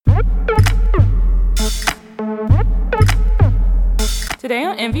Today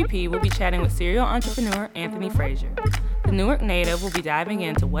on MVP, we'll be chatting with serial entrepreneur Anthony Frasier. The Newark native will be diving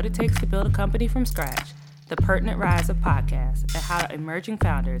into what it takes to build a company from scratch, the pertinent rise of podcasts, and how emerging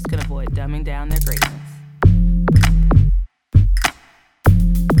founders can avoid dumbing down their greatness.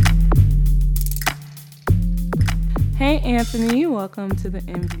 Hey, Anthony, welcome to the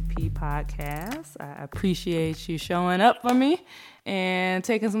MVP podcast. I appreciate you showing up for me and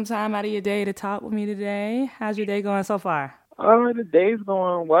taking some time out of your day to talk with me today. How's your day going so far? The day's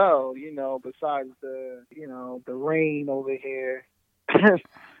going well, besides the rain over here.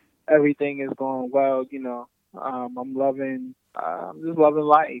 Everything is going well, I'm just loving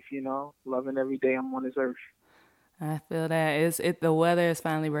life, loving every day I'm on this earth. I feel that. The weather is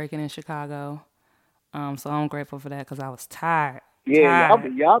finally breaking in Chicago. So I'm grateful for that because I was tired. Yeah,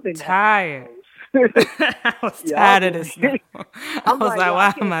 y'all been tired. I was tired of this snow. I was like,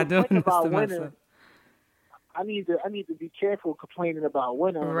 why am I doing this to myself? I need to be careful complaining about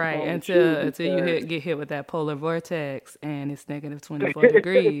winter. Right, until you get hit with that polar vortex and it's negative 24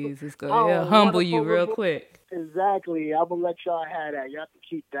 degrees. It's going to humble you real quick. Exactly. I'm going to let y'all have that. Y'all have to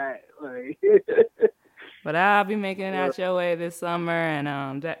keep that. But I'll be making it out your way this summer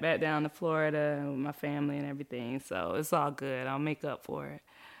and back down to Florida with my family and everything. So it's all good. I'll make up for it.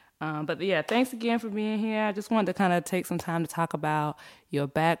 But yeah, thanks again for being here. I just wanted to kind of take some time to talk about your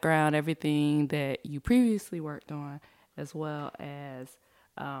background, everything that you previously worked on, as well as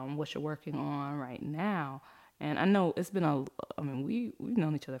what you're working on right now. And I know it's been we've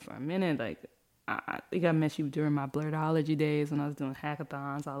known each other for a minute. Like, I think I met you during my Blurtology days when I was doing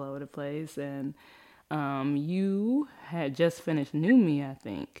hackathons all over the place. And you had just finished New Me, I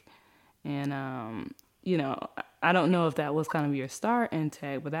think. And, I don't know if that was kind of your start in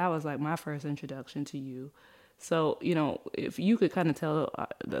tech, but that was like my first introduction to you. So, if you could kind of tell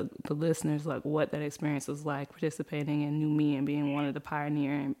the listeners like what that experience was like participating in New Me and being one of the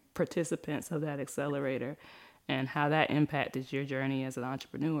pioneering participants of that accelerator and how that impacted your journey as an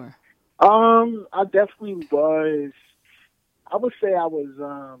entrepreneur. I definitely was. I would say I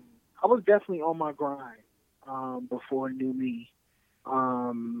was definitely on my grind before New Me.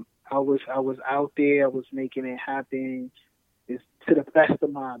 I was out there. I was making it happen to the best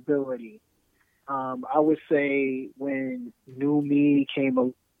of my ability. I would say when New Me came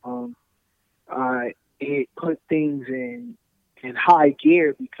along, it put things in high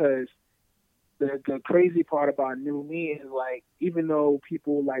gear because the crazy part about New Me is like, even though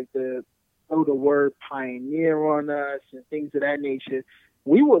people like to throw the word pioneer on us and things of that nature,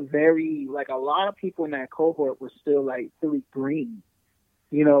 we were very, like, a lot of people in that cohort were still like really green.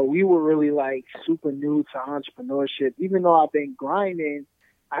 We were really like super new to entrepreneurship. Even though I've been grinding,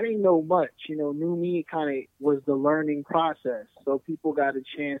 I didn't know much. New Me kind of was the learning process. So people got a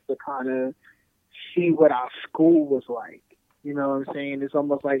chance to kind of see what our school was like. You know what I'm saying? It's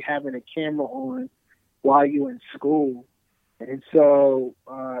almost like having a camera on while you're in school. And so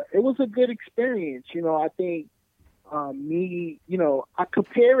it was a good experience. I think I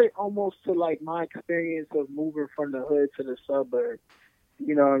compare it almost to like my experience of moving from the hood to the suburbs.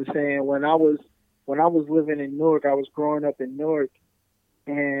 You know what I'm saying? When I was living in Newark, I was growing up in Newark,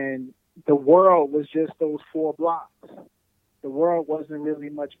 and the world was just those 4 blocks. The world wasn't really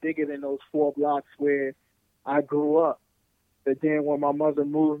much bigger than those 4 blocks where I grew up. But then when my mother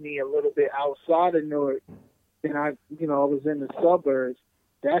moved me a little bit outside of Newark, then I was in the suburbs.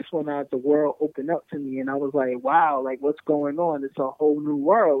 That's when the world opened up to me, and I was like, wow, like, what's going on? It's a whole new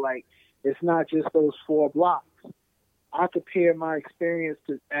world. Like, it's not just those 4 blocks. I compare my experience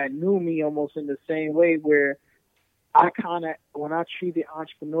at New Me almost in the same way where when I treated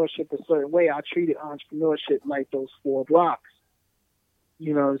entrepreneurship a certain way, I treated entrepreneurship like those 4 blocks.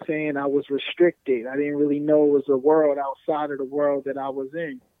 You know what I'm saying? I was restricted. I didn't really know it was a world outside of the world that I was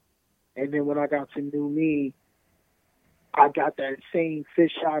in. And then when I got to New Me, I got that same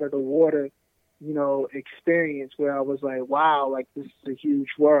fish out of the water, experience where I was like, wow, like, this is a huge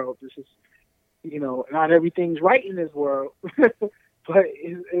world. This is, not everything's right in this world, but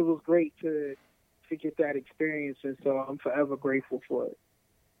it was great to get that experience. And so I'm forever grateful for it.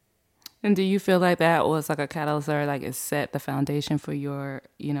 And do you feel like that was like a catalyst or like it set the foundation for your,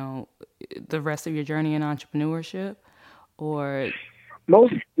 the rest of your journey in entrepreneurship? Or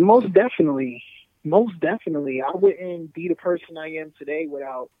most definitely. Most definitely. I wouldn't be the person I am today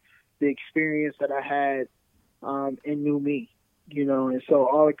without the experience that I had in New Me. And so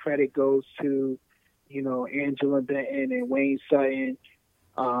all the credit goes to, Angela Benton and Wayne Sutton,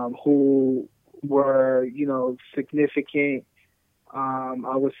 who were, significant, I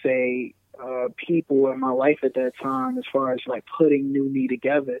would say, people in my life at that time as far as like putting New Me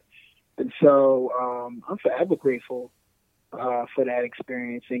together. And so I'm forever grateful for that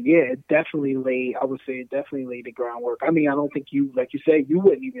experience. And yeah, it definitely laid, I would say it definitely laid the groundwork. I mean, I don't think you, like you said, you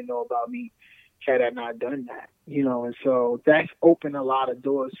wouldn't even know about me had I not done that, you know, and so that's opened a lot of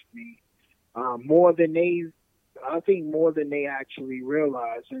doors for me. More than they, I think more than they actually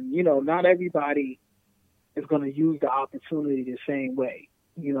realize. And, you know, not everybody is going to use the opportunity the same way.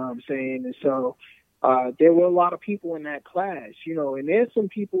 You know what I'm saying? And so there were a lot of people in that class, you know, and there's some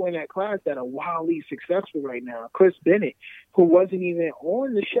people in that class that are wildly successful right now. Chris Bennett, who wasn't even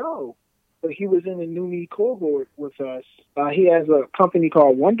on the show, but he was in the new me cohort with us. He has a company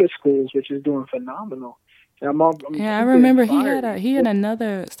called Wonder Schools, which is doing phenomenal. And I'm Yeah, I super remember inspired. he had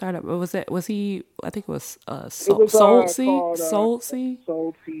another startup. What was that? Was he? I think it was It was Soltsy. called Soltsy.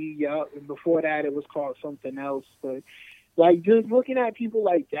 Soul Tea, yeah. And before that, it was called something else. But like just looking at people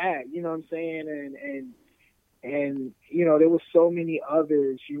like that, you know what I'm saying, and you know there was so many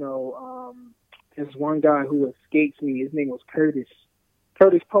others. You know, there's one guy who escapes me. His name was Curtis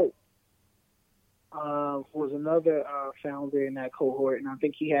Pope. Was another founder in that cohort, and I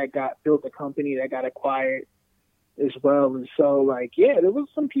think he had got built a company that got acquired as well. And so, like, yeah, there was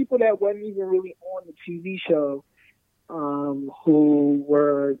some people that wasn't even really on the TV show who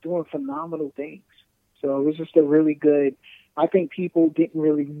were doing phenomenal things. So it was just a really good. I think people didn't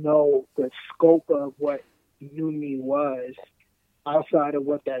really know the scope of what New Me was outside of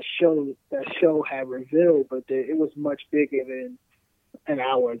what that show had revealed, but it was much bigger than an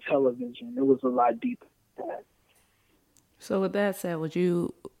hour of television. It was a lot deeper than that. So with that said, would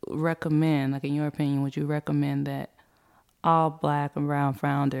you recommend, like in your opinion, would you recommend that all Black and brown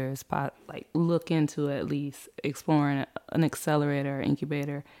founders like look into at least exploring an accelerator or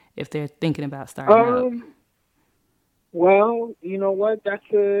incubator if they're thinking about starting up? Um, well, you know what? That's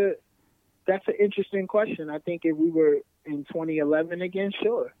an interesting question. I think if we were in 2011 again,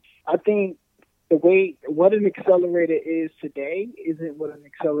 sure. I think the way what an accelerator is today isn't what an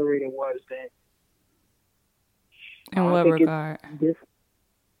accelerator was then. In I what think it's regard?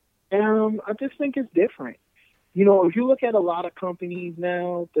 different. I just think it's different. You know, if you look at a lot of companies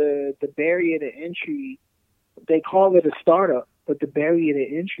now, the barrier to entry, they call it a startup, but the barrier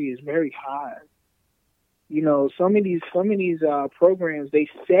to entry is very high. You know, some of these programs, they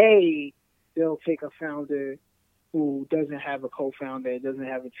say they'll take a founder who doesn't have a co-founder, doesn't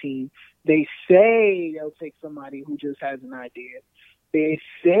have a team. They say they'll take somebody who just has an idea. They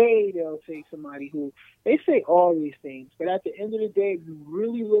say they'll take somebody who, they say all these things, but at the end of the day, if you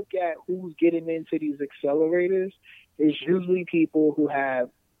really look at who's getting into these accelerators, it's usually people who have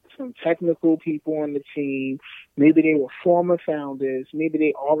some technical people on the team. Maybe they were former founders. Maybe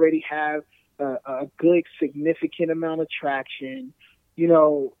they already have a good, significant amount of traction. You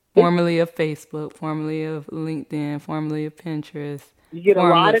know, Formerly of Facebook, formerly of LinkedIn, formerly of Pinterest, you get a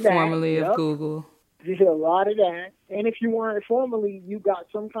lot of that. formerly of Yep. Google. You get a lot of that. And if you weren't formally, you got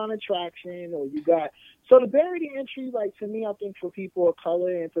some kind of traction or you got. So the barrier to entry, like to me, I think for people of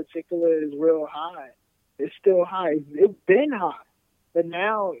color in particular is real high. It's still high. It's been high. But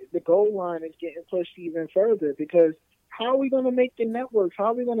now the goal line is getting pushed even further because how are we going to make the networks? How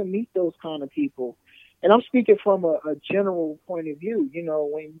are we going to meet those kind of people? And I'm speaking from a general point of view. You know,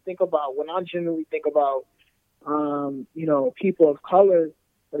 when I generally think about, you know, people of color,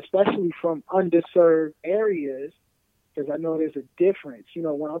 especially from underserved areas, because I know there's a difference. You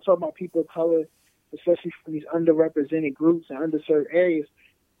know, when I talk about people of color, especially from these underrepresented groups and underserved areas,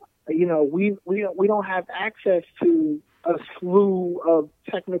 you know, we don't have access to a slew of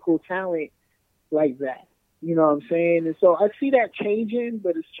technical talent like that. You know what I'm saying? And so I see that changing,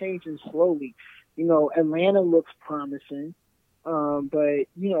 but it's changing slowly. You know, Atlanta looks promising, but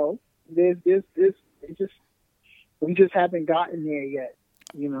you know, it just we just haven't gotten there yet.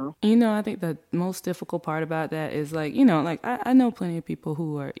 You know. I think the most difficult part about that is like, like I know plenty of people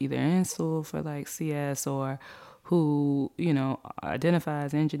who are either in school for like CS or who, identify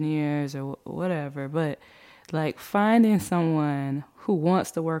as engineers or whatever, but like finding someone who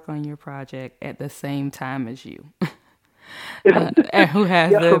wants to work on your project at the same time as you. And who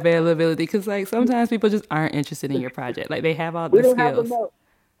has the Yo, availability, because like sometimes people just aren't interested in your project, like they have all we the don't have skills. enough.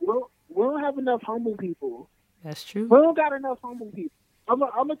 We don't have enough humble people. That's true. We don't got enough humble people. I'm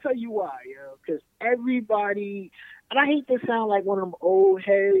gonna tell you why, yo. Because everybody, and I hate to sound like one of them old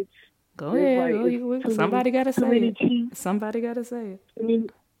heads. Go It's ahead, like it's somebody gotta too say many it. chiefs. Somebody gotta say it. I mean,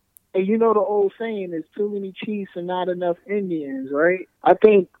 and you know the old saying is too many chiefs and not enough Indians, right? I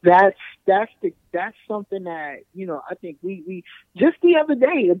think that's something that, you know, I think we just the other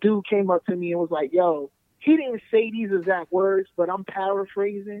day a dude came up to me and was like, yo, he didn't say these exact words, but I'm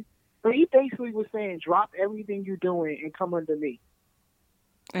paraphrasing. But he basically was saying, drop everything you're doing and come under me.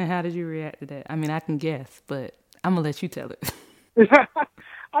 And how did you react to that? I mean, I can guess, but I'm gonna let you tell it.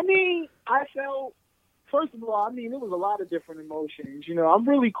 I mean, I felt, first of all, I mean, it was a lot of different emotions. You know, I'm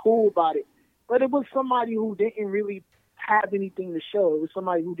really cool about it, but it was somebody who didn't really have anything to show. It was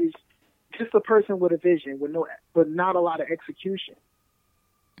somebody who just a person with a vision, with no, but not a lot of execution.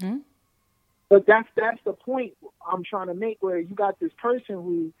 Hmm? But that's the point I'm trying to make, where you got this person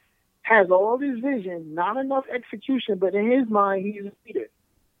who has all this vision, not enough execution, but in his mind, he's a leader.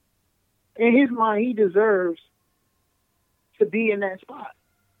 In his mind, he deserves to be in that spot.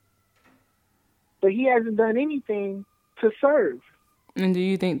 But he hasn't done anything to serve. And do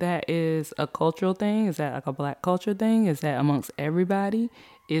you think that is a cultural thing? Is that like a black culture thing? Is that amongst everybody?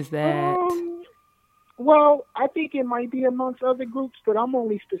 Is that Um, well, I think it might be amongst other groups, but I'm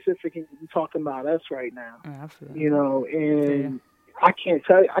only specifically talking about us right now. I feel You know, fair? and I can't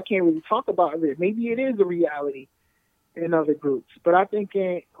tell you, I can't really talk about it. Maybe it is a reality in other groups, but I think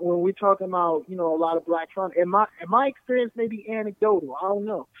when we're talking about, you know, a lot of black fun, in my experience, maybe anecdotal. I don't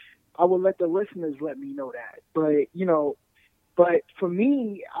know. I will let the listeners let me know that. But you know, but for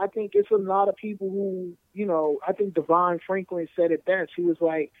me, I think it's a lot of people who, you know, I think Devon Franklin said it best. He was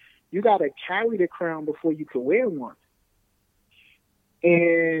like, you got to carry the crown before you can wear one.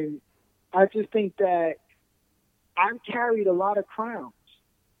 And I just think that I've carried a lot of crowns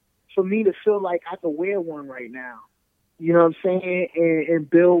for me to feel like I could wear one right now. You know what I'm saying? And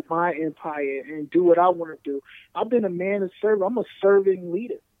build my empire and do what I want to do. I've been a man of service. I'm a serving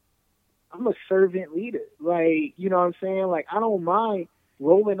leader. I'm a servant leader. Like, you know what I'm saying? Like, I don't mind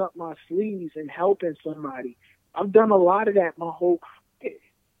rolling up my sleeves and helping somebody. I've done a lot of that my whole career.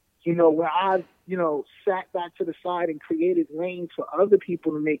 You know, where I've, you know, sat back to the side and created lanes for other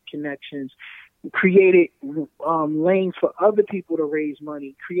people to make connections, created lanes for other people to raise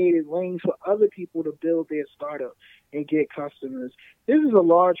money, created lanes for other people to build their startup and get customers. This is a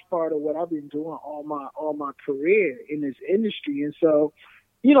large part of what I've been doing all my career in this industry. And so,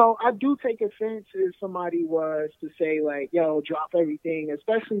 you know, I do take offense if somebody was to say like, yo, drop everything,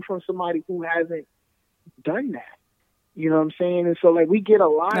 especially from somebody who hasn't done that. You know what I'm saying? And so like we get a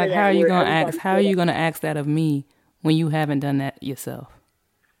lot of Like, how are that you where gonna ask? everybody How are feel you like, gonna ask that of me when you haven't done that yourself?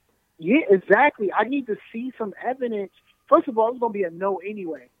 yeah, exactly. I need to see some evidence. First of all, it's gonna be a no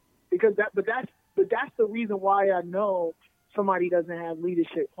anyway, because that's the reason why I know somebody doesn't have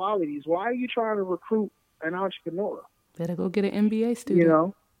leadership qualities. Why are you trying to recruit an entrepreneur? Better go get an MBA You student.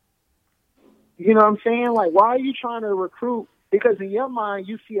 know, you know what I'm saying? Like, why are you trying to recruit? Because in your mind,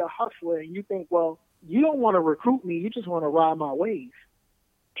 you see a hustler and you think, well, you don't want to recruit me. You just want to ride my wave.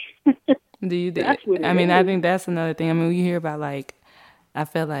 Do you? That's what I it mean, I is. think that's another thing. I mean, we hear about like, I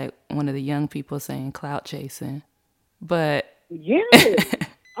feel like one of the young people saying clout chasing, but Yeah.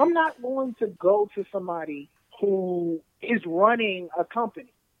 I'm not going to go to somebody who is running a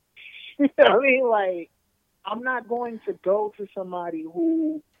company. I mean, like, I'm not going to go to somebody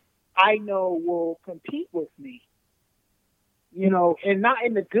who I know will compete with me, you know, and not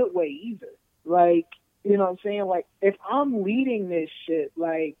in a good way either. Like, you know what I'm saying? Like, if I'm leading this shit,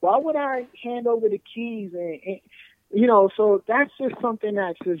 like, why would I hand over the keys and you know, so that's just something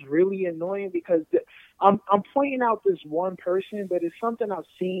that's just really annoying because I'm pointing out this one person, but it's something I've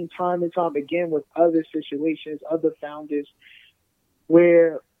seen time and time again with other situations, other founders,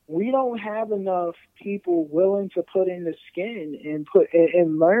 where we don't have enough people willing to put in the skin and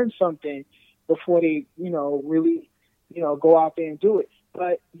and learn something before they, you know, really, you know, go out there and do it.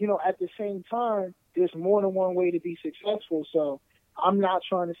 But, you know, at the same time, there's more than one way to be successful. So I'm not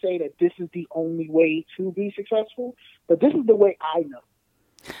trying to say that this is the only way to be successful, but this is the way I know.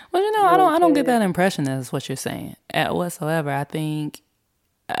 well, you know, You know what I'm I don't get saying? that impression as what you're saying at whatsoever. I think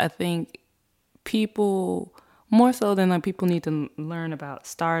people more so than like people need to learn about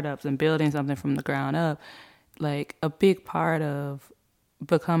startups and building something from the ground up. Like a big part of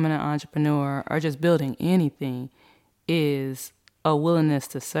becoming an entrepreneur or just building anything is a willingness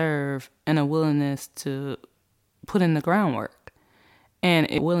to serve and a willingness to put in the groundwork. And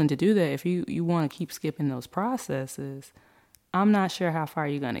if you're willing to do that, if you want to keep skipping those processes, I'm not sure how far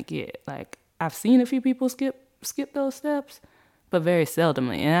you're gonna get. Like I've seen a few people skip those steps, but very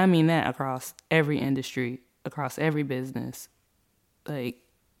seldomly. And I mean that across every industry, across every business. Like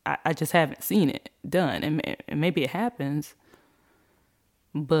I just haven't seen it done. And maybe it happens,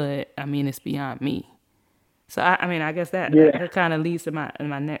 but I mean it's beyond me. So I mean I guess Yeah. that kind of leads to my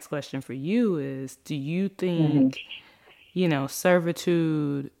next question for you is do you Hmm. think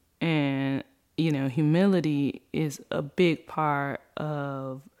servitude and, humility is a big part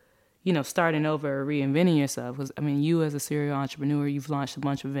of, starting over or reinventing yourself. Because, I mean, you as a serial entrepreneur, you've launched a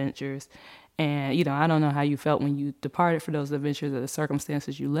bunch of ventures. And, I don't know how you felt when you departed for those ventures or the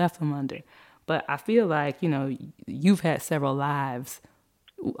circumstances you left them under. But I feel like, you've had several lives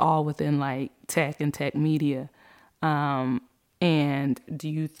all within like tech and tech media. And do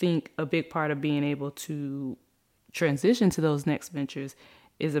you think a big part of being able to transition to those next ventures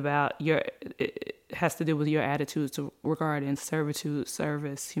is about it has to do with your attitudes regarding servitude,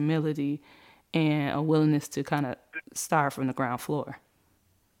 service, humility, and a willingness to kind of start from the ground floor?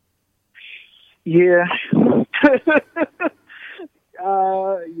 Yeah.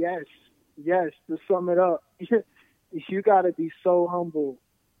 Yes, yes. To sum it up, you got to be so humble.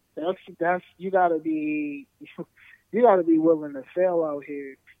 That's you got to be you got to be willing to fail out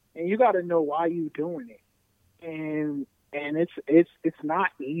here, and you got to know why you doing it. And it's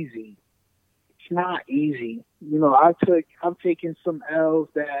not easy. It's not easy. I've taken some L's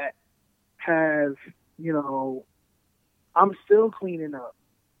that have I'm still cleaning up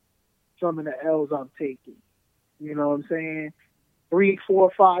some of the L's I've taken. You know what I'm saying? 3,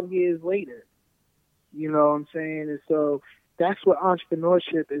 4, 5 years later. You know what I'm saying? And so that's what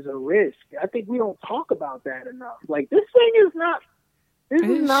entrepreneurship is, a risk. I think we don't talk about that enough. Like this thing is not. This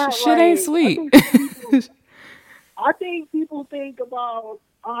is not Shit like. ain't sweet. I think people think about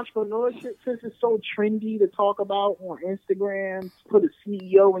entrepreneurship since it's so trendy to talk about on Instagram. Put a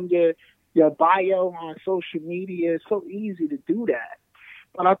CEO in your bio on social media. It's so easy to do that.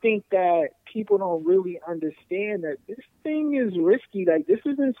 But I think that people don't really understand that this thing is risky. Like, this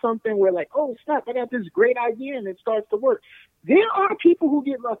isn't something where, like, oh, snap, I got this great idea and it starts to work. There are people who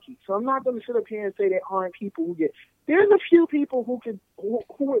get lucky. So I'm not going to sit up here and say there aren't people who get. There's a few people who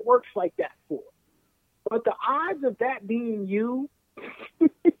it works like that for. But the odds of that being you is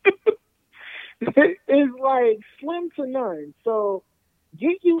like slim to none. So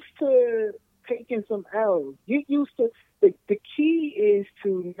get used to taking some L's. Get used to the key is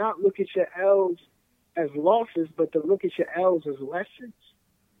to not look at your L's as losses, but to look at your L's as lessons.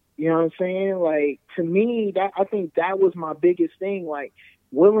 You know what I'm saying? Like, to me, that I think that was my biggest thing. Like,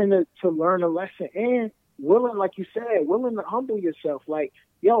 willing to learn a lesson and willing, like you said, willing to humble yourself. Like,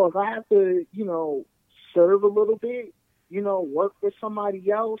 yo, if I have to, serve a little bit, work with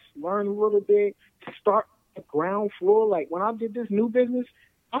somebody else, learn a little bit, start at the ground floor. Like, when I did this new business,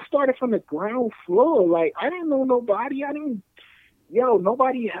 I started from the ground floor. Like, I didn't know nobody.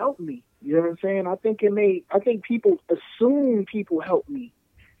 Nobody helped me. You know what I'm saying? I think people assume people help me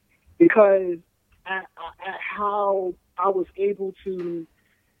because at how I was able to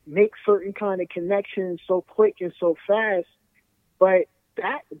make certain kind of connections so quick and so fast. But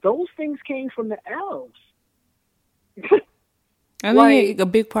those things came from the L's. I think a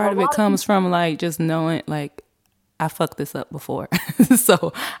big part of it comes from like just knowing, like, I fucked this up before.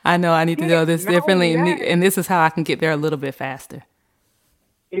 So I know I need to do this differently. And this is how I can get there a little bit faster.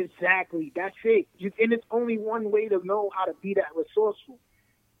 Exactly. That's it. And it's only one way to know how to be that resourceful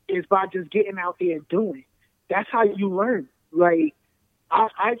is by just getting out there and doing. That's how you learn. Like,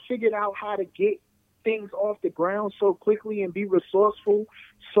 I figured out how to get things off the ground so quickly and be resourceful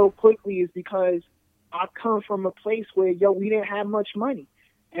so quickly is because I come from a place where, we didn't have much money.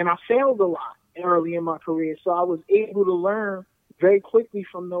 And I failed a lot early in my career. So I was able to learn very quickly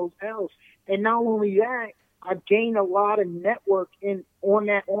from those L's. And not only that, I gained a lot of network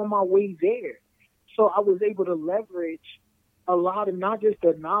on my way there. So I was able to leverage a lot of not just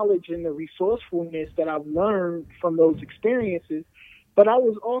the knowledge and the resourcefulness that I've learned from those experiences, but I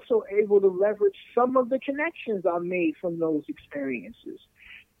was also able to leverage some of the connections I made from those experiences.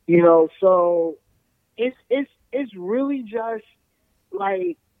 So it's really just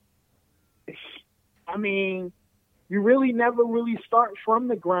like, I mean, you really never really start from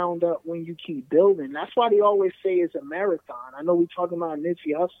the ground up when you keep building. That's why they always say it's a marathon. I know we're talking about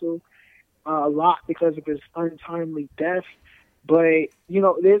Nipsey Hussle a lot because of his untimely death, but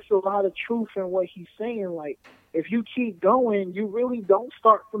there's a lot of truth in what he's saying. Like, if you keep going, you really don't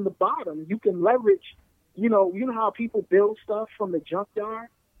start from the bottom. You can leverage, you know how people build stuff from the junkyard.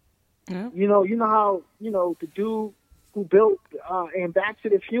 Yeah. You know how the dude who built and Back to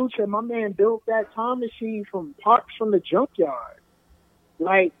the Future, my man built that time machine from parts from the junkyard.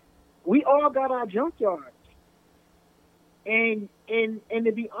 Like, we all got our junkyards. And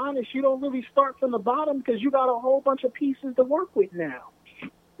to be honest, you don't really start from the bottom because you got a whole bunch of pieces to work with now.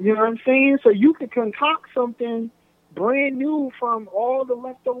 You know what I'm saying? So you could concoct something brand new from all the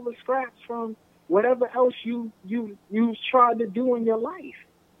leftover scraps from whatever else you tried to do in your life.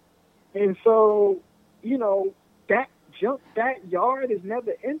 And so, that yard is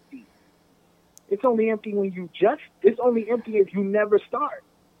never empty. It's only empty it's only empty if you never start.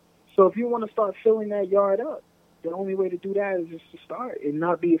 So if you want to start filling that yard up, the only way to do that is just to start and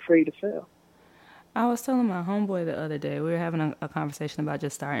not be afraid to fail. I was telling my homeboy the other day, we were having a conversation about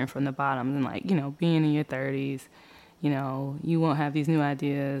just starting from the bottom and, like, being in your 30s, you won't have these new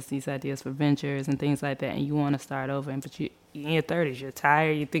ideas, these ideas for ventures and things like that, and you want to start over. But in your 30s, you're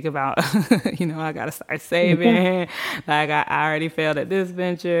tired. You think about, I got to start saving. Like, I already failed at this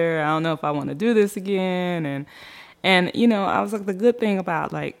venture. I don't know if I want to do this again. And I was like, the good thing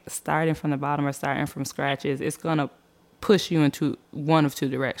about, like, starting from the bottom or starting from scratch is it's going to push you into one of two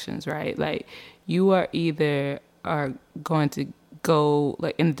directions, right? Like, you are either are going to go,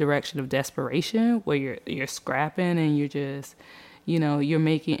 like, in the direction of desperation, where you're scrapping and you're just, you're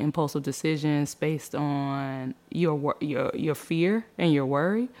making impulsive decisions based on your fear and your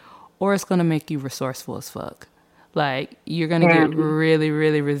worry, or it's going to make you resourceful as fuck. Like, you're going to get Mhm. really,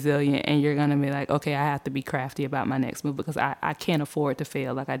 really resilient, and you're going to be like, okay, I have to be crafty about my next move because I can't afford to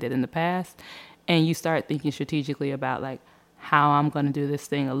fail like I did in the past. And you start thinking strategically about, like, how I'm going to do this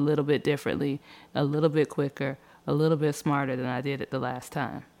thing a little bit differently, a little bit quicker, a little bit smarter than I did it the last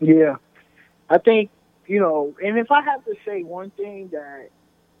time. Yeah, I think and if I have to say one thing that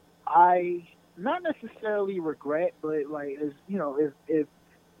I not necessarily regret, but like is if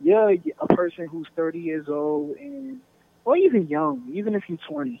you're a person who's 30 years old and or even young, even if you're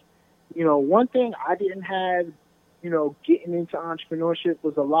 20, one thing I didn't have, getting into entrepreneurship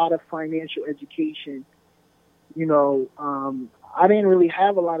was a lot of financial education. I didn't really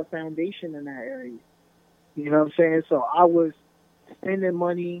have a lot of foundation in that area. You know what I'm saying? So I was spending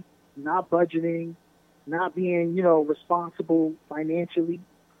money, not budgeting, not being, responsible financially,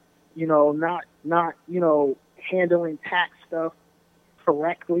 not handling tax stuff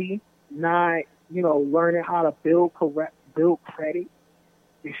correctly, not, learning how to build credit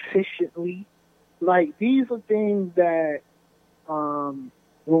efficiently. Like these are things that when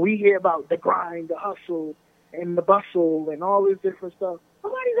we hear about the grind, the hustle, and the bustle, and all this different stuff,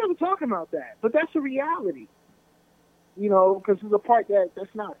 nobody's ever talking about that. But that's a reality, because it's a part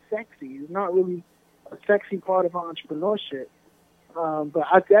that's not sexy. It's not really a sexy part of entrepreneurship. But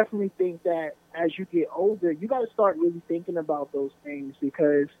I definitely think that as you get older, you got to start really thinking about those things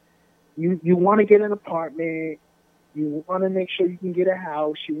because you want to get an apartment, you want to make sure you can get a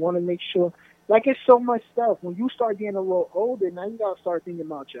house, you want to make sure, like it's so much stuff. When you start getting a little older, now you got to start thinking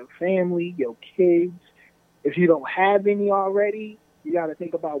about your family, your kids. If you don't have any already, you got to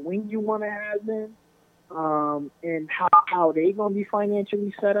think about when you want to have them, and how they gonna be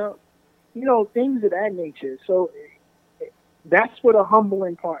financially set up. Things of that nature. So that's where the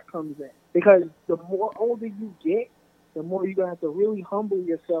humbling part comes in. Because the more older you get, the more you're gonna have to really humble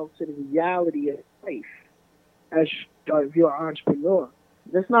yourself to the reality of life as if you're an entrepreneur.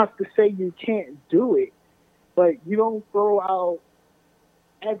 That's not to say you can't do it, but you don't throw out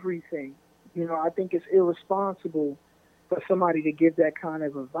everything. I think it's irresponsible for somebody to give that kind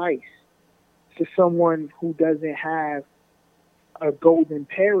of advice to someone who doesn't have a golden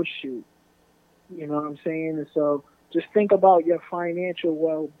parachute. You know what I'm saying? And so just think about your financial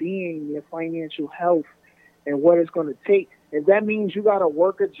well-being, your financial health, and what it's going to take. If that means you got to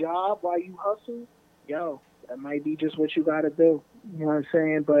work a job while you hustle, that might be just what you got to do. You know what I'm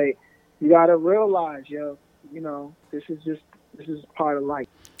saying? But you got to realize, this is part of life.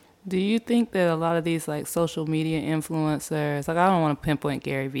 Do you think that a lot of these, like, social media influencers, like, I don't want to pinpoint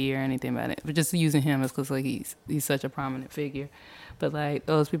Gary Vee or anything about it, but just using him is because, like, he's such a prominent figure. But, like,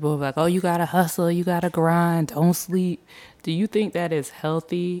 those people who are like, oh, you gotta hustle, you gotta grind, don't sleep. Do you think that is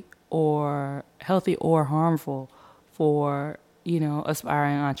healthy or harmful for,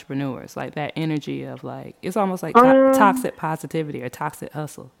 aspiring entrepreneurs? Like, that energy of, like, it's almost like Um, toxic positivity or toxic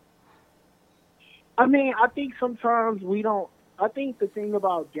hustle. I mean, I think sometimes we don't. I think the thing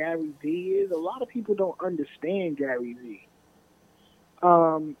about Gary Vee is a lot of people don't understand Gary Vee.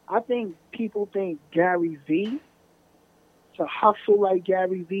 I think people think Gary Vee to hustle like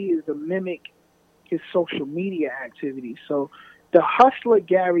Gary Vee is to mimic his social media activity. So the hustler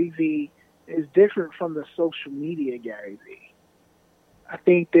Gary Vee is different from the social media Gary Vee. I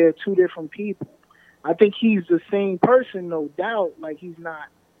think they're two different people. I think he's the same person, no doubt. Like he's not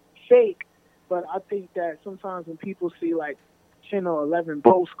fake, but I think that sometimes when people see like 10 or 11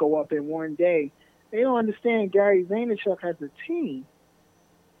 posts go up in one day, they don't understand Gary Vaynerchuk has a team.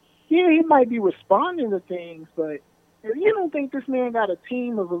 Yeah, he might be responding to things, but if you don't think this man got a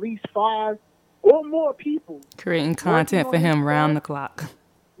team of at least 5 or more people Creating working content for on his him round stuff the clock.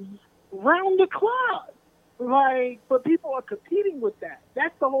 round the clock, like, but people are competing with that.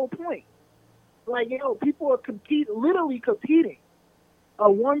 That's the whole point. Like, people are literally competing.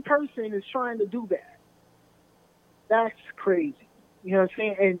 One person is trying to do that. That's crazy. You know what I'm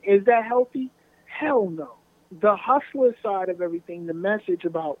saying? And is that healthy? Hell no. The hustler side of everything, the message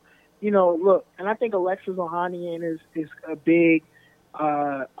about Look, and I think Alexis Ohanian is a big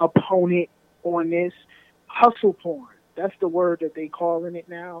opponent on this hustle porn. That's the word that they calling it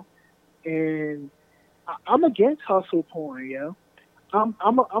now, and I'm against hustle porn, yo. I'm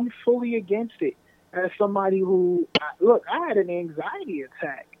fully against it. As somebody who look, I had an anxiety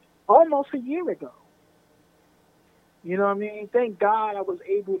attack almost a year ago. You know what I mean? Thank God I was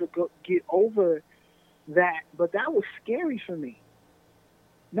able to get over that, but that was scary for me.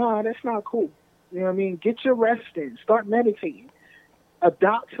 No, that's not cool. You know what I mean? Get your rest in. Start meditating.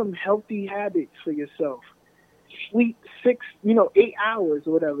 Adopt some healthy habits for yourself. Sleep 8 hours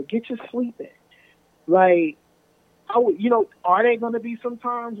or whatever. Get your sleep in. Like, are there going to be some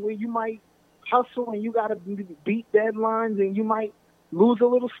times where you might hustle and you got to beat deadlines and you might lose a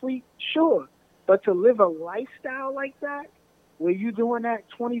little sleep? Sure. But to live a lifestyle like that, where you doing that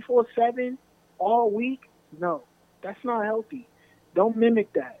 24/7 all week, no, that's not healthy. Don't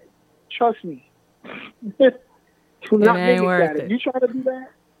mimic that. Trust me. Do It not ain't mimic that. worth If it. you try to do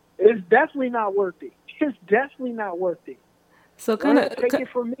that, it's definitely not worth it. It's definitely not worth it. So All kind right, of, take it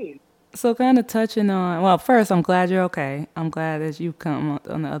from me. touching on. Well, first, I'm glad you're okay. I'm glad that you come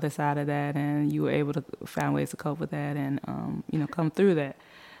on the other side of that, and you were able to find ways to cope with that, and come through that.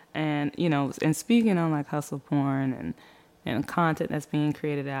 And and speaking on like hustle porn and content that's being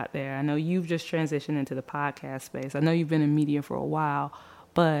created out there. I know you've just transitioned into the podcast space. I know you've been in media for a while,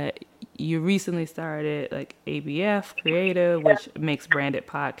 but you recently started like ABF Creative, which makes branded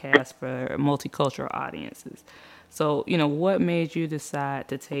podcasts for multicultural audiences. So, what made you decide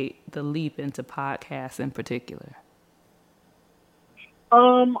to take the leap into podcasts in particular?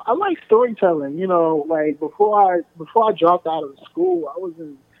 I like storytelling. Like before I dropped out of school,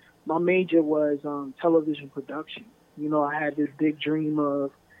 my major was television production. I had this big dream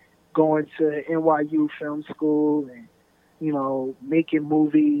of going to NYU film school and making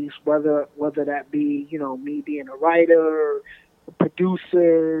movies, whether that be me being a writer, a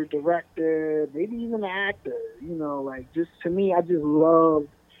producer, director, maybe even an actor. Like just to me, I just love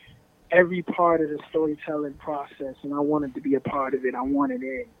every part of the storytelling process, and I wanted to be a part of it. I wanted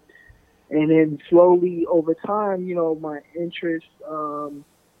in. And then slowly over time, my interest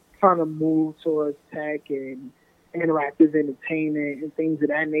kind of moved towards tech and interactive entertainment and things of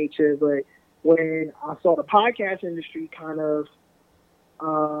that nature. But when I saw the podcast industry kind of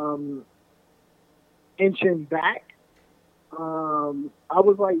um, inching back, I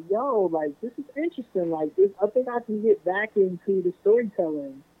was like, yo, like this is interesting. Like this, I think I can get back into the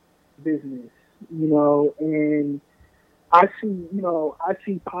storytelling business, and I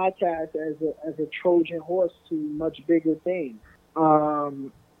see podcasts as a Trojan horse to much bigger things.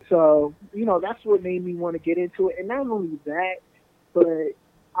 Um, so that's what made me want to get into it, and not only that, but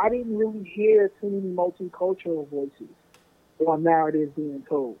I didn't really hear too many multicultural voices or narratives being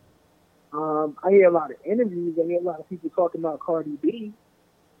told. I hear a lot of interviews. I hear a lot of people talking about Cardi B.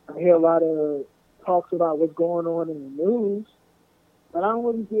 I hear a lot of talks about what's going on in the news, but I don't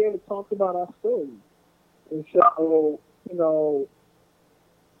really hear it talk about our stories. And so,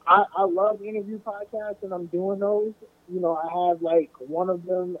 I love interview podcasts and I'm doing those. I have like one of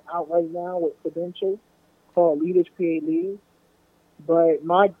them out right now with Credentials called Leaders Create Leaders. But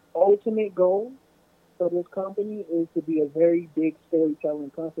my ultimate goal for this company is to be a very big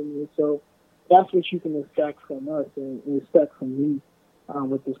storytelling company. And so that's what you can expect from us and expect from me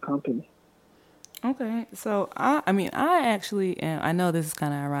with this company. Okay, so I actually am. I know this is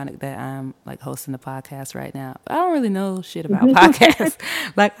kind of ironic that I'm like hosting the podcast right now. But I don't really know shit about podcasts.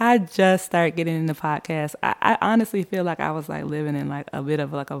 Like I just started getting into podcasts. I honestly feel like I was like living in like a bit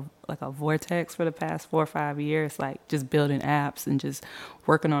of like a vortex for the past 4 or 5 years, like just building apps and just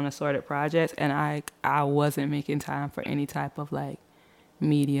working on assorted projects, and I wasn't making time for any type of like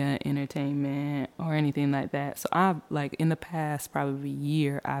media, entertainment, or anything like that. So I've like in the past probably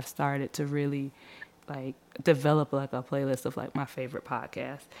year, I've started to really like develop like a playlist of like my favorite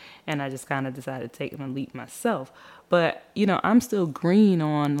podcasts, and I just kind of decided to take them and leap myself. But I'm still green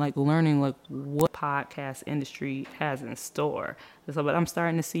on like learning like what podcast industry has in store. So, but I'm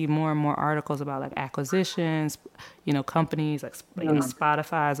starting to see more and more articles about like acquisitions, companies like Mm.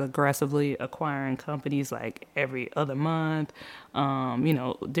 Spotify is aggressively acquiring companies like every other month.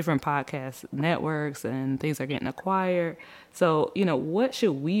 Different podcast networks and things are getting acquired. So, what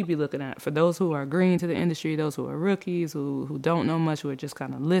should we be looking at for those who are green to the industry, those who are rookies, who don't know much, who are just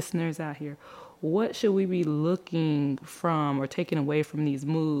kind of listeners out here? What should we be looking from or taking away from these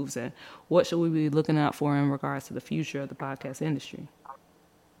moves, and what should we be looking out for in regards to the future of the podcast industry?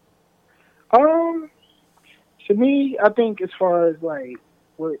 Um, to me, I think as far as like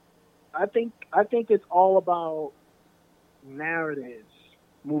what I think it's all about narratives.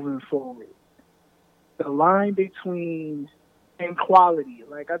 moving forward. The line between and quality.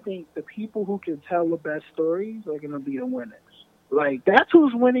 Like I think the people who can tell the best stories are gonna be the winners. Like that's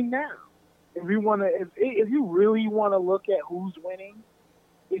who's winning now. If you really wanna look at who's winning,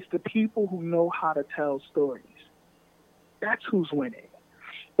 it's the people who know how to tell stories. That's who's winning.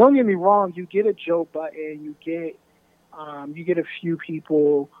 Don't get me wrong. You get a Joe Button, you get a few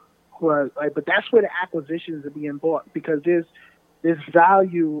people who are like, but that's where the acquisitions are being bought because there's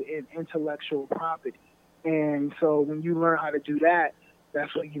value in intellectual property, and so when you learn how to do that,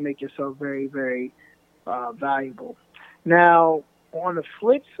 that's when you make yourself very very valuable. Now, on the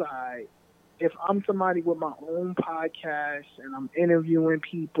flip side, if I'm somebody with my own podcast and I'm interviewing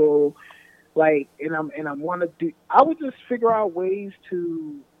people, like, and I want to do, I would just figure out ways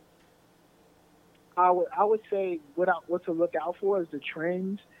to. I would say what to look out for is the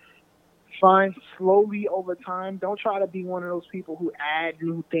trends. Find slowly over time. Don't try to be one of those people who add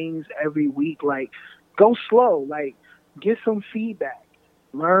new things every week. Like, go slow. Like, get some feedback.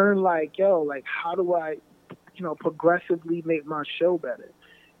 Learn, like, yo, like, how do I, progressively make my show better?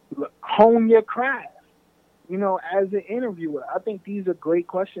 Hone your craft. As an interviewer, I think these are great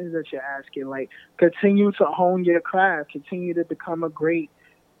questions that you're asking. Like, continue to hone your craft. Continue to become a great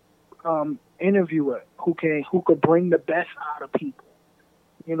interviewer who could bring the best out of people.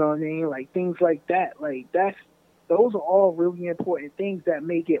 You know what I mean? Like things like that. Like those are all really important things that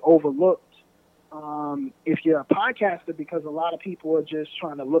may get overlooked if you're a podcaster because a lot of people are just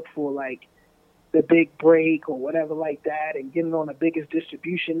trying to look for like the big break or whatever like that and getting on the biggest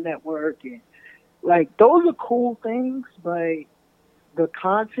distribution network and like those are cool things, but the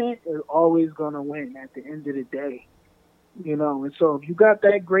content is always gonna win at the end of the day. And so if you got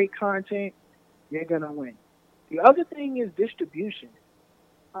that great content, you're gonna win. The other thing is distribution.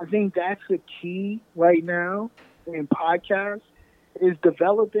 I think that's the key right now in podcasts is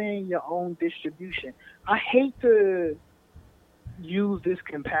developing your own distribution. I hate to use this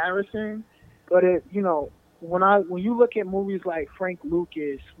comparison, but when you look at movies like Frank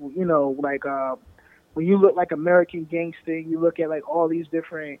Lucas, like when you look like American Gangster, you look at like all these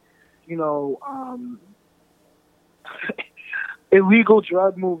different, you know, illegal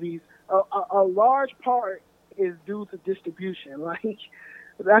drug movies. A large part is due to distribution. Like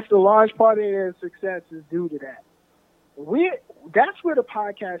that's the large part of their success is due to that. That's where the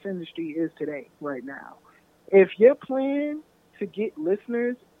podcast industry is today, right now. If your plan to get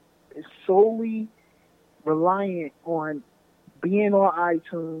listeners is solely reliant on being on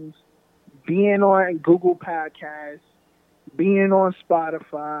iTunes, being on Google Podcasts, being on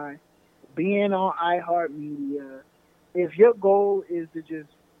Spotify, being on iHeartMedia, if your goal is to just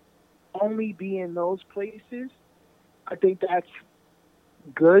only be in those places, I think that's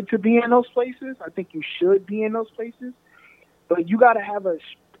good to be in those places. I think you should be in those places. But you got to have a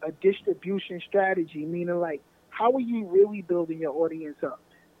distribution strategy, meaning like, how are you really building your audience up?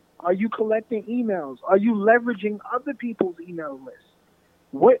 Are you collecting emails? Are you leveraging other people's email lists?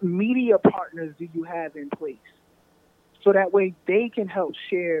 What media partners do you have in place? So that way they can help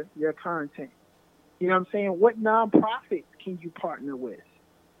share your content. You know what I'm saying? What nonprofits can you partner with?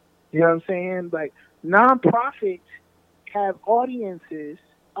 You know what I'm saying? Like nonprofits have audiences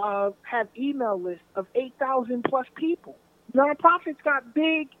have email lists of 8,000 plus people. Nonprofits got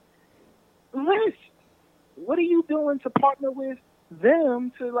big lists. What are you doing to partner with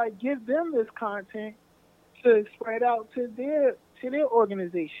them to like give them this content to spread out to their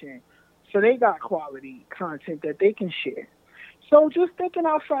organization so they got quality content that they can share? So just thinking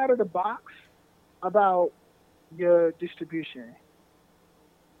outside of the box about your distribution.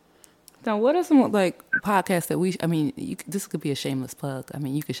 Now, what are some like podcasts that I mean, this could be a shameless plug. I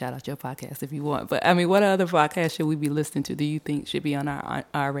mean, you can shout out your podcast if you want, but I mean, what other podcasts should we be listening to? Do you think should be on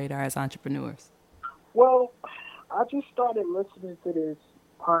our radar as entrepreneurs? Well, I just started listening to this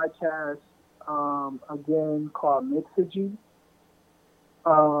podcast again called Mixergy.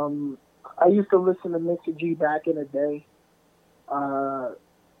 I used to listen to Mixergy back in the day.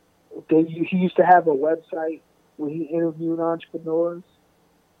 He used to have a website where he interviewed entrepreneurs.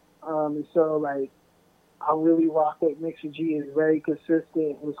 And so, like, I really rock with Mixergy. It's very consistent.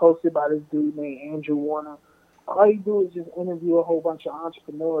 It was hosted by this dude named Andrew Warner. All he do is just interview a whole bunch of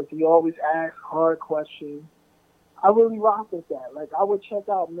entrepreneurs. He always asks hard questions. I really rock with that. Like, I would check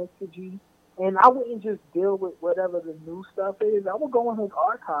out Mixergy, and I wouldn't just deal with whatever the new stuff is. I would go in his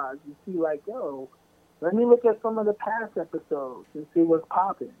archives and see, like, yo, let me look at some of the past episodes and see what's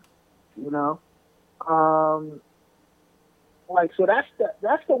popping, you know? Like, so that's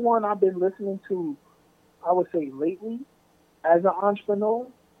the one I've been listening to, I would say, lately as an entrepreneur.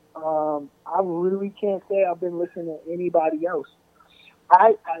 I really can't say I've been listening to anybody else.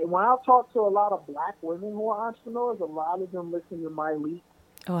 When I talk to a lot of black women who are entrepreneurs, a lot of them listen to my lead.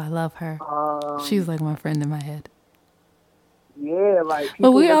 Oh, I love her. She's Um, like my friend in my head. yeah, like But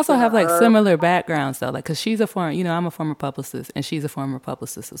people we also listen to have like her. similar backgrounds though, like because she's a former, I'm a former publicist and she's a former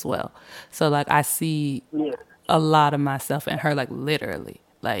publicist as well. So like I see Yeah. a lot of myself in her, like literally,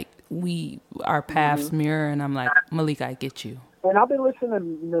 like our Hmm. paths mirror, and I'm like, Malik, I get you. And I've been listening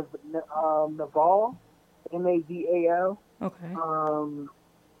to Naval, Nadal. Okay. Um,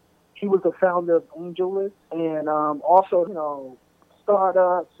 he was the founder of AngelList, and also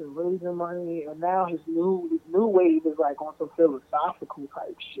startups and raising money. And now his new wave is like on some philosophical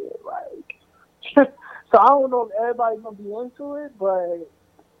type shit. Like, so I don't know if everybody's gonna be into it, but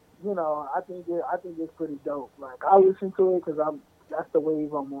I think it's pretty dope. Like I listen to it because that's the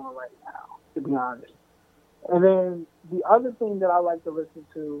wave I'm on right now, to be honest. And then the other thing that I like to listen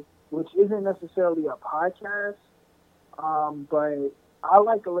to, which isn't necessarily a podcast, but I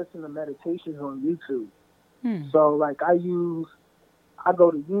like to listen to meditations on YouTube. So like I go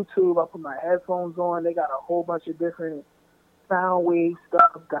to YouTube, I put my headphones on, they got a whole bunch of different sound wave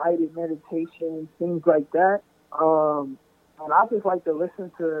stuff, guided meditations, things like that. Um, and I just like to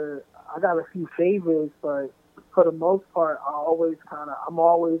listen to. I got a few favorites, but for the most part, I'm always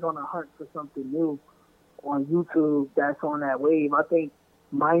on a hunt for something new on YouTube that's on that wave. I think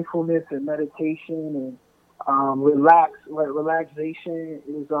mindfulness and meditation and relaxation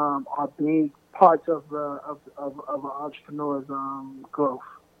is are big parts of of an entrepreneur's growth.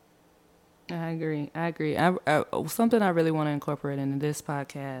 I agree. Something I really want to incorporate into this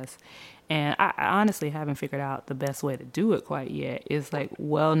podcast, and I honestly haven't figured out the best way to do it quite yet, is like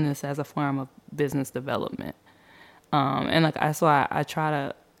wellness as a form of business development. And like I try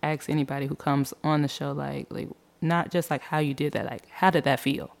to ask anybody who comes on the show, like not just like how you did that, like how did that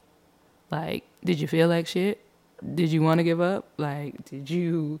feel? Like, did you feel like shit? Did you want to give up? Like, did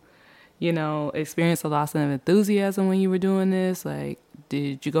you, experience a loss of enthusiasm when you were doing this? Like,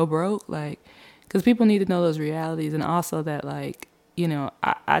 did you go broke? Like, because people need to know those realities. And also that, like,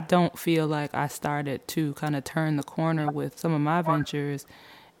 I don't feel like I started to kind of turn the corner with some of my ventures.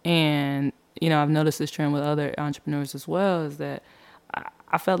 And, I've noticed this trend with other entrepreneurs as well, is that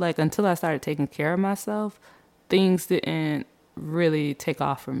I felt like until I started taking care of myself, things didn't really take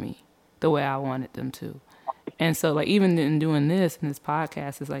off for me the way I wanted them to. And so, like, even in doing this and this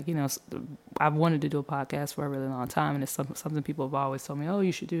podcast, it's like, I've wanted to do a podcast for a really long time. And it's something people have always told me, oh,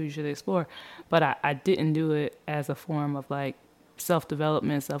 you should do, you should explore. But I didn't do it as a form of like self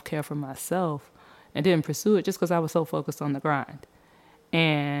development, self care for myself, and didn't pursue it just because I was so focused on the grind.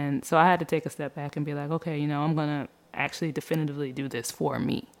 And so I had to take a step back and be like, okay, I'm going to actually definitively do this for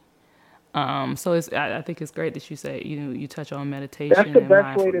me. So I think it's great that you say, you touch on That's meditation the and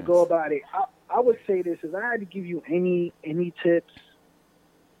best way to go mindfulness. about it. I would say this: if I had to give you any tips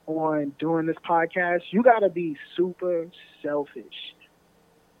on doing this podcast, you got to be super selfish.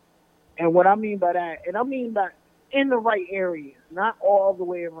 And what I mean by that, and I mean by in the right areas, not all the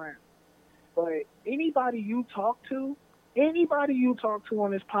way around. But anybody you talk to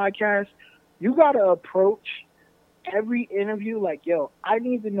on this podcast, you got to approach every interview like, yo, I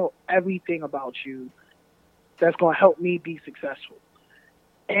need to know everything about you that's going to help me be successful.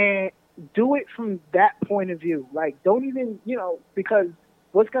 And do it from that point of view. Like, don't even, because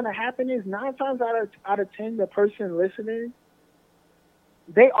what's going to happen is 9 times out of 10, the person listening,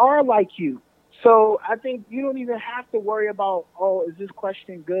 they are like you. So I think you don't even have to worry about, oh, is this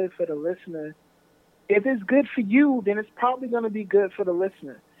question good for the listener? If it's good for you, then it's probably going to be good for the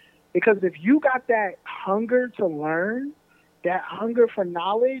listener. Because if you got that hunger to learn, that hunger for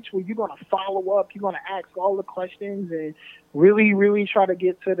knowledge, where you're going to follow up, you're going to ask all the questions and really, really try to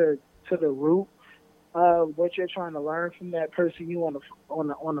get to the root of what you're trying to learn from that person you on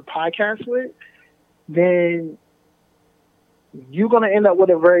the podcast with, then you're going to end up with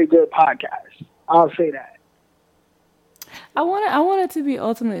a very good podcast. I'll say that. I want it to be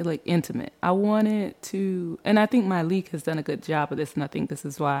ultimately like intimate. I want it to, and I think my leak has done a good job of this, and I think this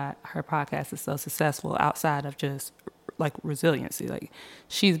is why her podcast is so successful outside of just like resiliency. Like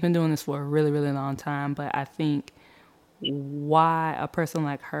she's been doing this for a really, really long time, but I think why a person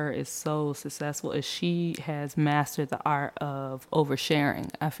like her is so successful is she has mastered the art of oversharing.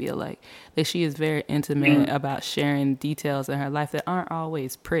 I feel like she is very intimate about sharing details in her life that aren't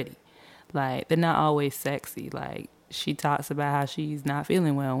always pretty. Like they're not always sexy. Like she talks about how she's not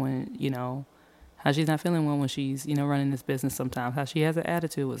feeling well how she's not feeling well when she's running this business sometimes. How she has an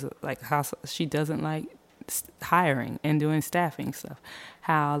attitude was like how she doesn't like hiring and doing staffing stuff.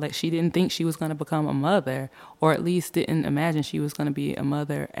 How like she didn't think she was going to become a mother, or at least didn't imagine she was going to be a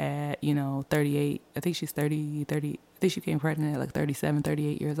mother at 38. I think she's 30. I think she became pregnant at like 37,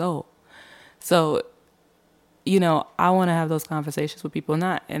 38 years old. So I want to have those conversations with people,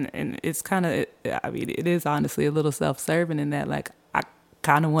 not, and it's kind of, I mean, it is honestly a little self-serving in that, like, I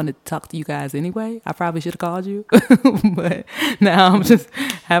kind of want to talk to you guys anyway. I probably should have called you, but now I'm just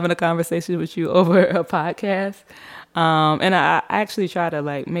having a conversation with you over a podcast. And I actually try to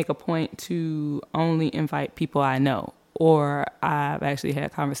like make a point to only invite people I know, or I've actually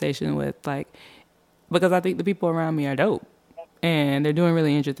had conversation with, like, because I think the people around me are dope and they're doing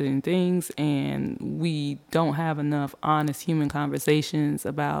really interesting things, and we don't have enough honest human conversations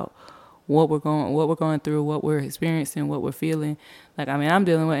about what we're going through, what we're experiencing, what we're feeling. Like, I mean, I'm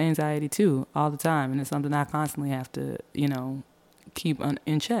dealing with anxiety too all the time, and it's something I constantly have to keep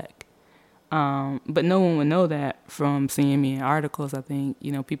in check. But no one would know that from seeing me in articles. I think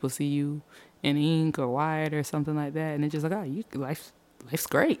people see you in Ink or Wired or something like that, and they're just like, oh, life's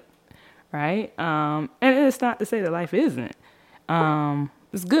great, right? And it's not to say that life isn't.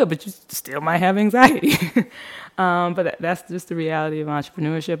 It's good, but you still might have anxiety. But that's just the reality of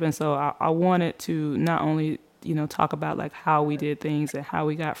entrepreneurship. And so I wanted to not only, talk about like how we did things and how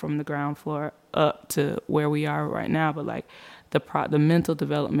we got from the ground floor up to where we are right now, but like the mental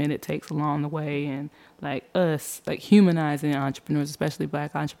development it takes along the way, and like us, like humanizing entrepreneurs, especially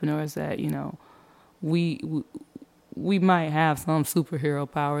Black entrepreneurs, that, we we might have some superhero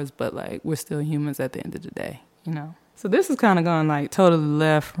powers, but like we're still humans at the end of the day. So this is kind of going like totally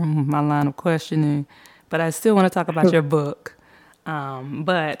left from my line of questioning, but I still want to talk about your book.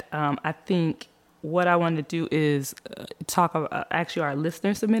 But I think what I want to do is talk about actually our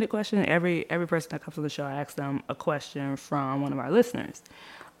listener submitted question. Every person that comes on the show, I ask them a question from one of our listeners.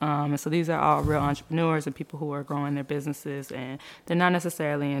 And so these are all real entrepreneurs and people who are growing their businesses, and they're not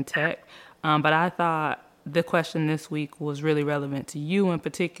necessarily in tech. But I thought the question this week was really relevant to you in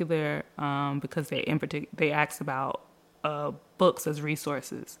particular, because they asked about books as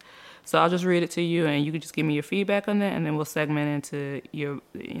resources. So I'll just read it to you, and you can just give me your feedback on that, and then we'll segment into your,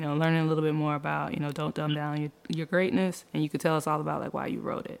 learning a little bit more about, don't dumb down your greatness, and you can tell us all about like why you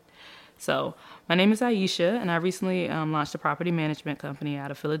wrote it. So my name is Aisha, and I recently launched a property management company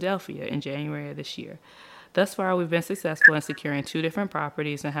out of Philadelphia in January of this year. Thus far, we've been successful in securing 2 different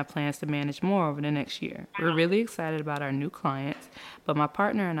properties and have plans to manage more over the next year. We're really excited about our new clients, but my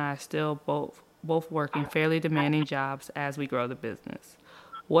partner and I are still both working fairly demanding jobs as we grow the business.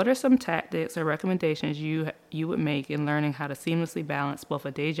 What are some tactics or recommendations you would make in learning how to seamlessly balance both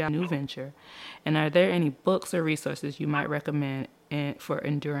a day job and a new venture? And are there any books or resources you might recommend for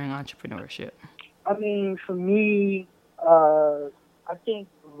enduring entrepreneurship? I mean, for me, I think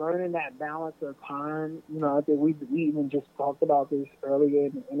learning that balance of time, I think we even just talked about this earlier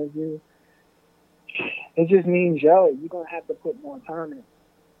in the interview. It just means, you're going to have to put more time in.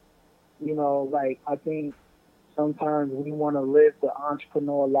 Like, I think sometimes we want to live the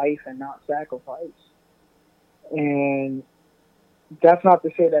entrepreneur life and not sacrifice. And that's not to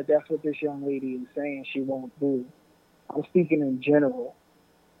say that that's what this young lady is saying she won't do. I'm speaking in general.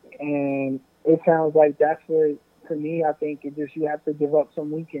 And it sounds like that's what, to me, I think it just, you have to give up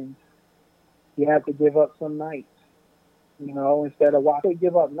some weekends. You have to give up some nights. Instead of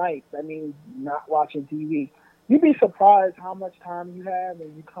give up nights, that means not watching TV. You'd be surprised how much time you have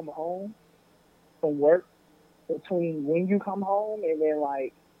when you come home from work, between when you come home and then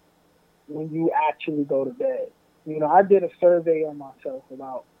like when you actually go to bed. I did a survey on myself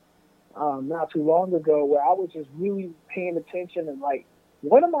about not too long ago where I was just really paying attention and like,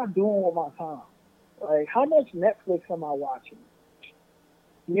 what am I doing with my time? Like, how much Netflix am I watching?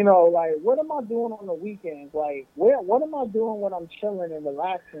 Like, what am I doing on the weekends? Like, what am I doing when I'm chilling and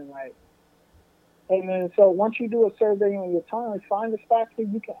relaxing? Like, and then so once you do a survey on your time, find the spots where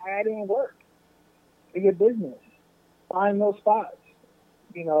you can add in work for your business. Find those spots,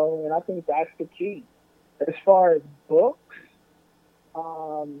 and I think that's the key. As far as books,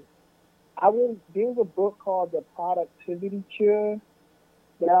 there's a book called The Productivity Cure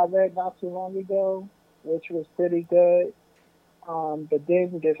that I read not too long ago, which was pretty good. But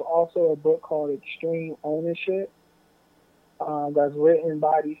then there's also a book called Extreme Ownership that's written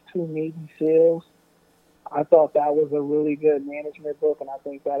by these 2 Navy SEALs. I thought that was a really good management book, and I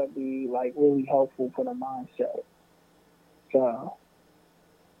think that'll be like really helpful for the mindset. So.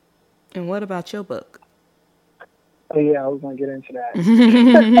 And what about your book? Oh yeah, I was gonna get into that.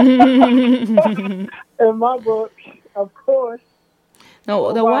 In my book, of course.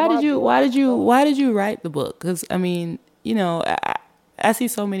 No, why did you write the book? Because I mean, I see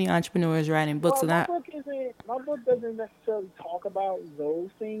so many entrepreneurs writing books, Well, and my I book isn't. My book doesn't necessarily talk about those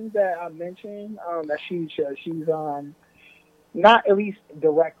things that I mentioned. That she's not at least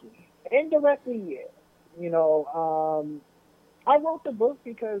directly. Indirectly, yeah. You know, I wrote the book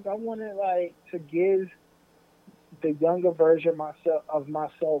because I wanted like to give the younger version of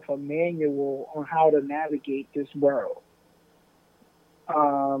myself a manual on how to navigate this world.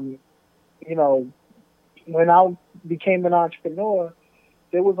 Um, you know, when I became an entrepreneur,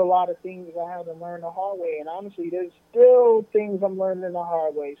 there was a lot of things I had to learn the hard way, and honestly, there's still things I'm learning the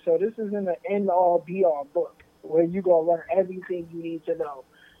hard way. So this isn't an end all be all book where you gonna learn everything you need to know.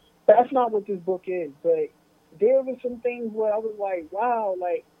 That's not what this book is. But there were some things where I was like, wow,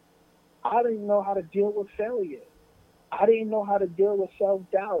 like I didn't know how to deal with failure. I didn't know how to deal with self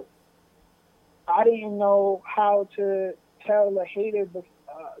doubt. I didn't know how to tell a hater,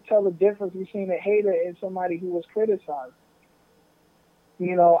 tell the difference between a hater and somebody who was criticized.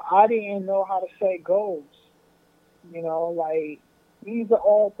 You know, I didn't know how to set goals. You know, like these are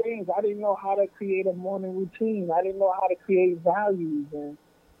all things. I didn't know how to create a morning routine. I didn't know how to create values and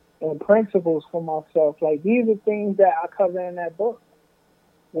principles for myself. Like these are things that I cover in that book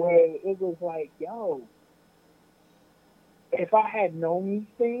where it was like, yo, if I had known these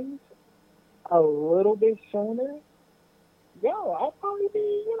things a little bit sooner, yo, I'd probably be,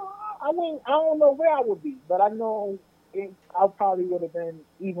 you know, I don't know where I would be, but I know I probably would have been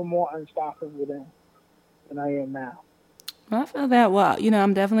even more unstoppable than I am now. Well, I feel that. Well,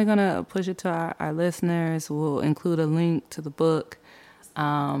 I'm definitely going to push it to our listeners. We'll include a link to the book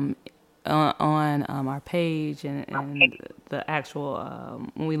um, on our page and the actual,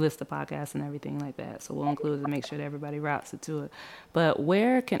 when we list the podcast and everything like that. So we'll include it to make sure that everybody routes it to it. But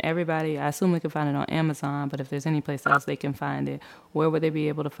where can everybody, I assume they can find it on Amazon, but if there's any place else they can find it, where would they be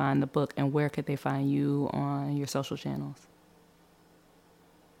able to find the book, and where could they find you on your social channels?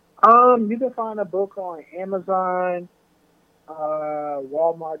 You can find a book on Amazon,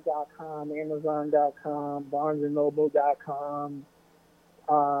 Walmart.com, Amazon.com, BarnesandNoble.com.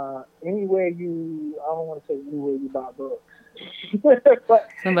 Anywhere I don't want to say anywhere you buy books. But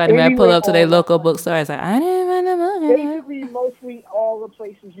somebody might pull up to their local bookstore and say, I didn't find the book. Basically, mostly all the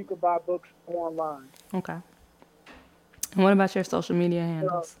places you could buy books online. Okay. And what about your social media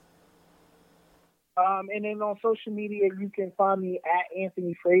handles? And then on social media, you can find me at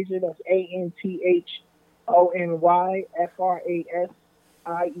Anthony Frasier. That's AnthonyFrasier.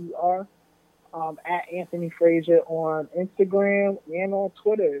 At Anthony Frasier on Instagram and on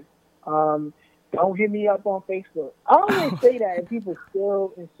Twitter. Don't hit me up on Facebook. I always say that, and people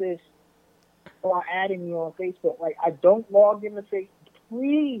still insist on adding me on Facebook. Like, I don't log into Facebook.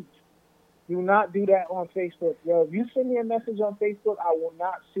 Please do not do that on Facebook. Yo, if you send me a message on Facebook, I will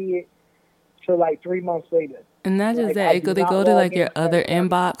not see it till like 3 months later. And not just that, they go to like your other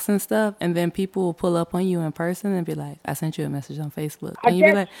inbox and stuff, and then people will pull up on you in person and be like, I sent you a message on Facebook. And I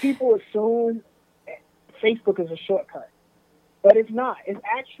guess people assume Facebook is a shortcut. But it's not. It's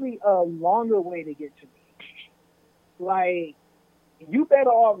actually a longer way to get to me. Like, you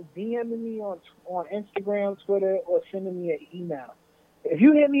better off DMing me on Instagram, Twitter, or sending me an email. If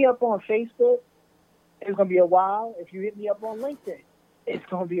you hit me up on Facebook, it's going to be a while. If you hit me up on LinkedIn, it's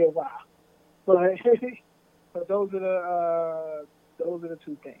going to be a while. But those are the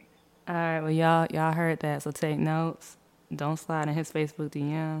two things. All right, well, y'all heard that, so take notes. Don't slide in his Facebook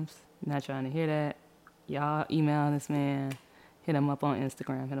DMs. Not trying to hear that. Y'all email this man. Hit him up on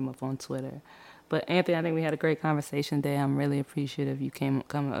Instagram. Hit him up on Twitter. But Anthony, I think we had a great conversation today. I'm really appreciative of you coming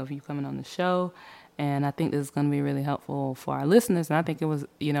on the show, and I think this is going to be really helpful for our listeners. And I think it was,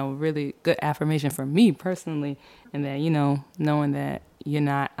 really good affirmation for me personally, and that knowing that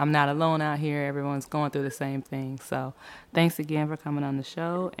I'm not alone out here. Everyone's going through the same thing. So, thanks again for coming on the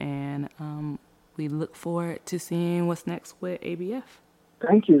show, and we look forward to seeing what's next with ABF.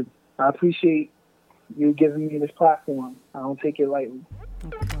 Thank you. I appreciate you giving me this platform. I don't take it lightly.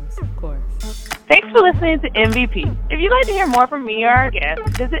 Of course. Thanks for listening to MVP. If you'd like to hear more from me or our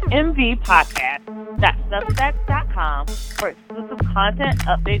guests, visit mvpodcast.substack.com for exclusive content,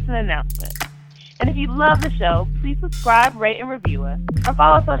 updates, and announcements. And if you love the show, please subscribe, rate, and review us, or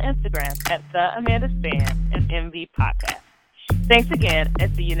follow us on Instagram at @TheAmandaSpan and MV Podcast. Thanks again,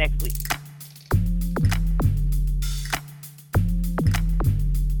 and see you next week.